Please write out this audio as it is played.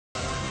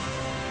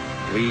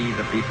We,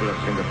 the people of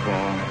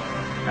Singapore,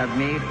 have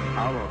made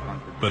our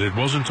contribution. But it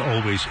wasn't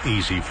always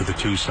easy for the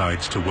two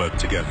sides to work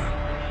together.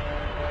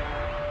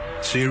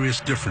 Serious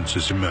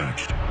differences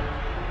emerged.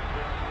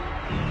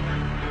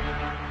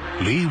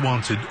 Lee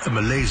wanted a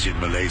Malaysian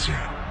Malaysia,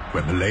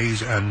 where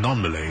Malays and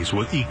non-Malays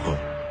were equal.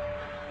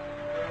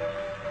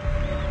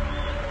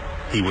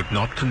 He would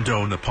not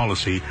condone a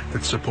policy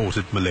that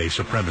supported Malay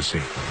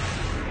supremacy.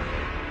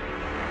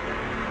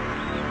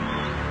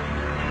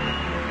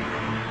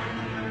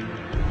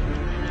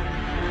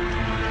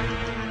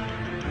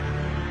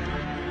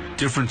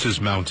 Differences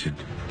mounted,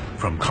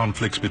 from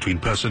conflicts between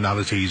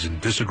personalities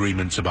and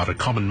disagreements about a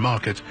common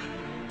market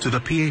to the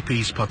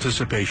PAP's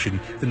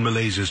participation in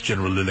Malaysia's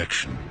general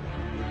election.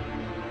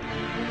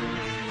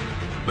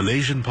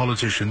 Malaysian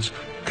politicians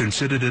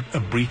considered it a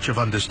breach of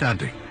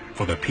understanding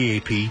for the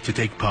PAP to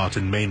take part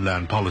in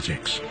mainland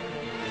politics.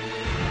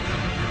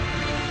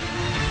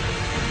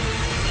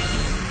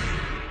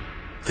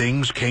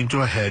 Things came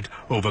to a head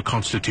over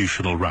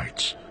constitutional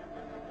rights.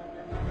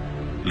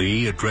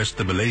 Lee addressed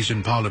the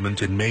Malaysian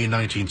Parliament in May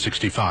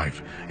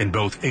 1965 in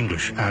both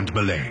English and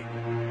Malay,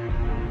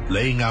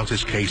 laying out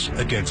his case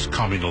against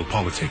communal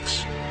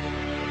politics.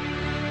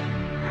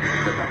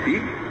 Tetapi,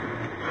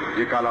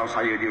 jikalau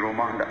saya di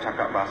rumah tidak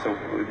cakap bahasa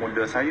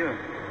ibunda saya,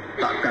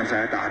 takkan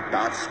saya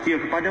taat setia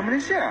kepada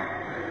Malaysia.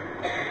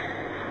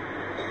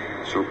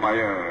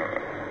 Supaya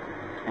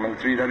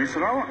Menteri dari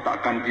Sarawak,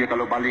 takkan dia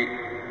kalau balik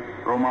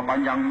rumah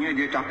panjangnya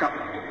dia cakap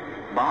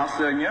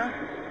bahasanya,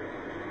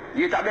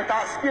 dia tak ada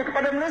taat setia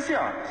kepada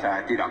Malaysia. Saya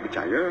tidak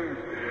percaya.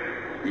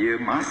 Dia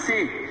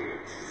masih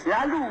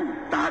selalu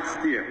taat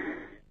setia.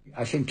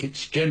 I think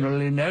it's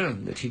generally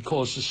known that he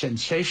caused a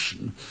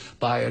sensation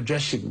by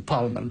addressing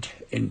Parliament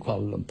in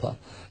Kuala Lumpur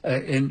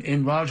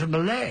in rather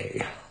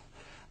Malay.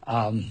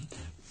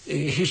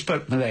 He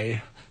spoke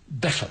Malay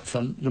better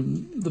than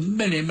the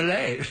many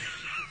Malays.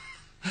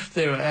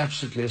 They were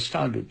absolutely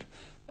astounded.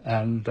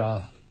 And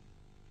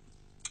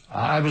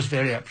I was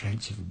very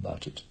apprehensive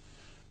about it.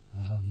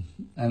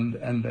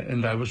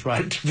 And I was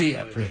right to be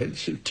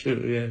apprehensive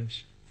too,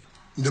 yes.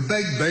 The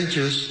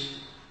backbenchers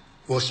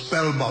were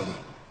spellbound.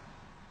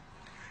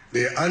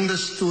 They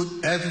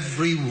understood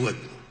every word.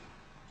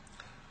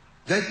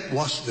 That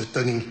was the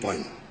turning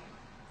point.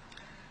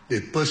 They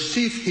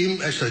perceived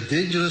him as a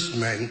dangerous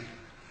man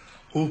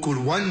who could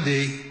one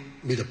day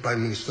be the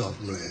Prime Minister of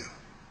Malaya.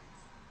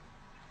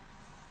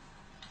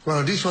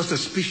 Well, this was the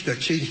speech that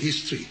changed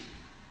history.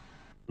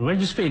 When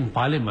you speak in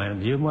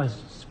Parliament, you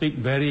must speak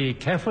very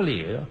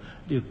carefully.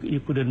 You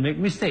couldn't make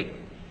mistake.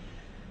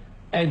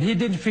 And he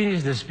didn't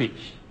finish the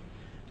speech.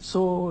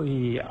 So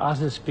he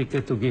asked the speaker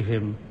to give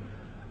him,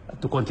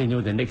 to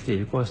continue the next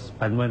day, because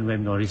Parliament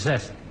went on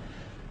recess.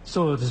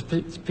 So the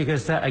speaker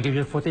said, I give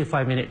you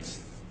 45 minutes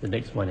the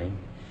next morning.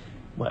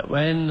 But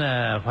when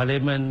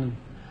Parliament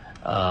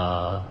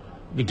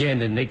began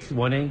the next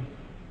morning,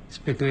 the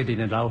speaker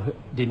didn't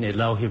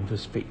allow him to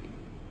speak.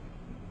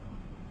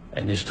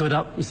 And he stood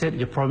up, he said,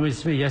 you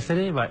promised me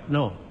yesterday, but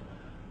no.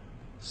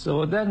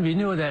 So then we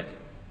knew that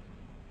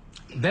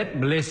that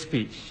Malay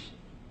speech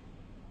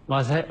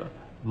must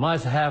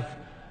have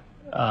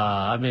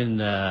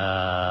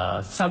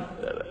some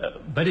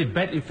very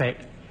bad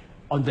effect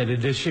on the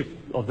leadership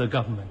of the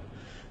government.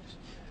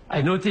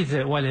 I noticed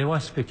that while he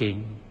was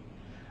speaking,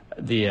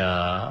 the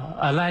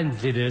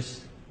alliance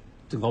leaders,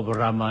 Tengku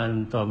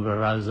Rahman, Tuan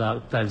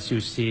Razak, Tan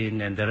Siew Sin,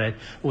 and the rest,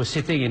 were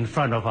sitting in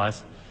front of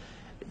us.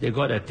 They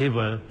got a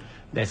table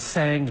that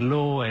sang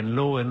low and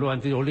low and low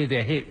until only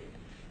their head,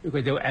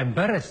 because they were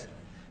embarrassed.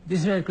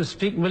 This man could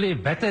speak Malay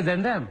better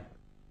than them.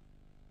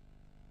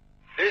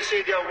 They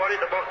say they are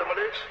worried about the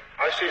Malays.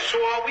 I say, so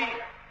are we.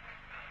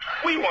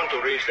 We want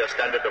to raise their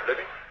standard of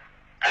living.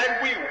 And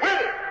we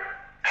will,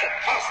 and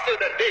faster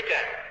than they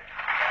can.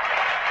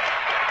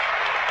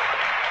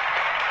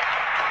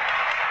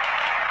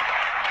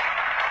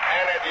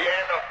 And at the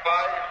end of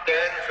 5,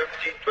 10,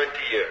 15,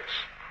 20 years,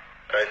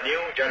 a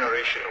new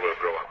generation will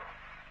grow up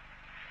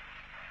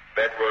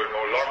that will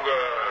no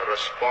longer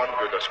respond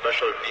to the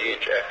special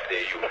VHF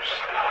they use.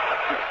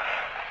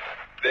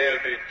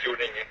 They'll be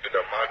tuning into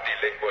the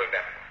multilingual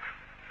network.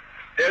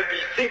 They'll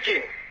be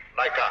thinking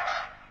like us,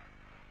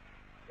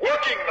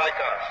 working like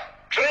us,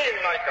 trained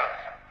like us,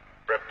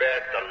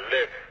 prepared to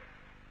live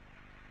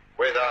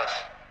with us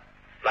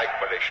like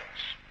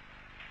Malaysians.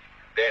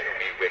 Then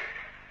we win.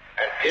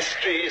 And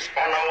history is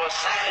on our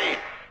side.